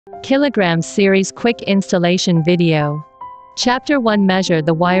Kilogram Series Quick Installation Video. Chapter 1. Measure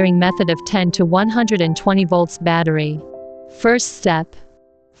the wiring method of 10 to 120 volts battery. First step.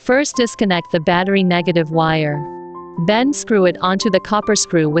 First disconnect the battery negative wire. Then screw it onto the copper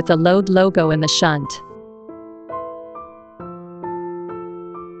screw with the load logo in the shunt.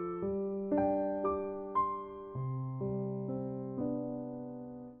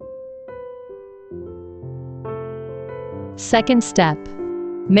 Second step.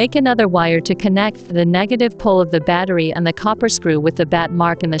 Make another wire to connect the negative pole of the battery and the copper screw with the bat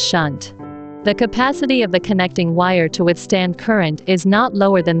mark in the shunt. The capacity of the connecting wire to withstand current is not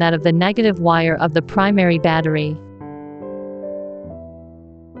lower than that of the negative wire of the primary battery.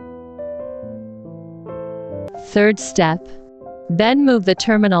 Third step. Then move the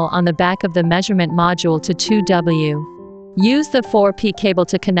terminal on the back of the measurement module to 2W. Use the 4P cable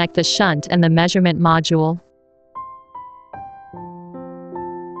to connect the shunt and the measurement module.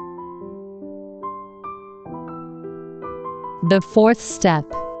 The fourth step.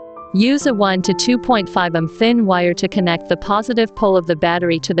 Use a 1 to 2.5 ohm thin wire to connect the positive pole of the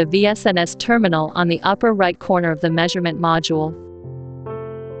battery to the VSNS terminal on the upper right corner of the measurement module.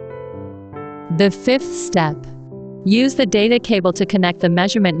 The fifth step. Use the data cable to connect the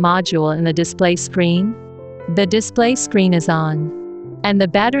measurement module in the display screen. The display screen is on, and the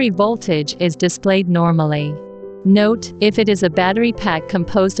battery voltage is displayed normally. Note, if it is a battery pack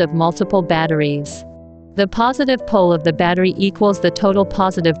composed of multiple batteries, the positive pole of the battery equals the total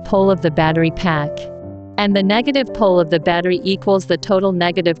positive pole of the battery pack, and the negative pole of the battery equals the total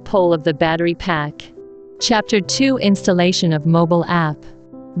negative pole of the battery pack. Chapter 2. Installation of mobile app.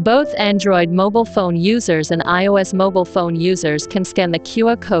 Both Android mobile phone users and iOS mobile phone users can scan the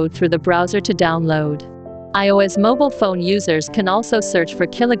QR code through the browser to download. iOS mobile phone users can also search for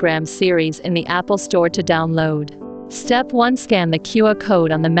Kilogram Series in the Apple Store to download. Step 1. Scan the QR code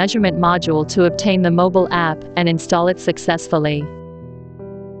on the measurement module to obtain the mobile app and install it successfully.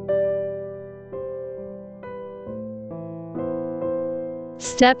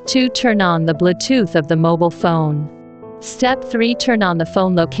 Step 2. Turn on the Bluetooth of the mobile phone. Step 3. Turn on the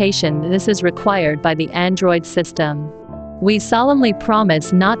phone location. This is required by the Android system. We solemnly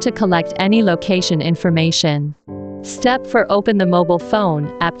promise not to collect any location information. Step 4. Open the mobile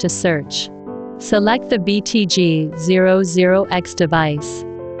phone app to search. Select the BTG00X device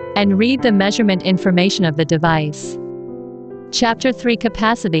and read the measurement information of the device. Chapter 3.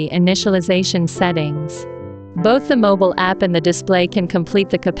 Capacity initialization settings. Both the mobile app and the display can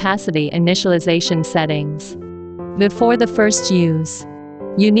complete the capacity initialization settings. Before the first use,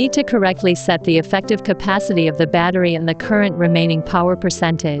 you need to correctly set the effective capacity of the battery and the current remaining power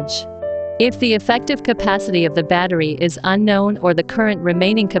percentage. If the effective capacity of the battery is unknown or the current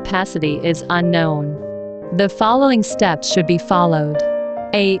remaining capacity is unknown, the following steps should be followed.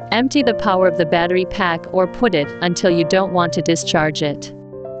 A. Empty the power of the battery pack or put it until you don't want to discharge it.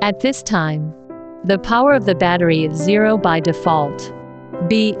 At this time, the power of the battery is 0 by default.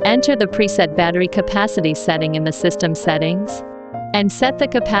 B. Enter the preset battery capacity setting in the system settings, and set the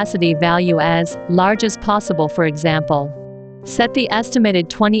capacity value as large as possible. For example, set the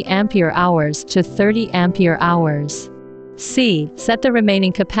estimated 20 ampere hours to 30 ampere hours. C. Set the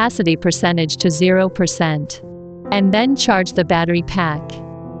remaining capacity percentage to 0%, and then charge the battery pack.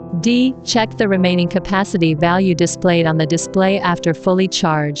 D. Check the remaining capacity value displayed on the display after fully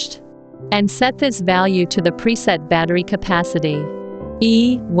charged, and set this value to the preset battery capacity.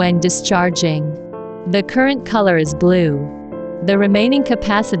 E. When discharging, the current color is blue, the remaining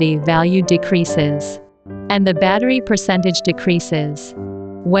capacity value decreases, and the battery percentage decreases.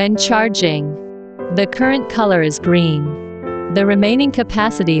 When charging, the current color is green, the remaining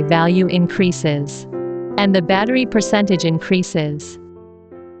capacity value increases, and the battery percentage increases.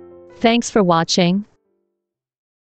 Thanks for watching.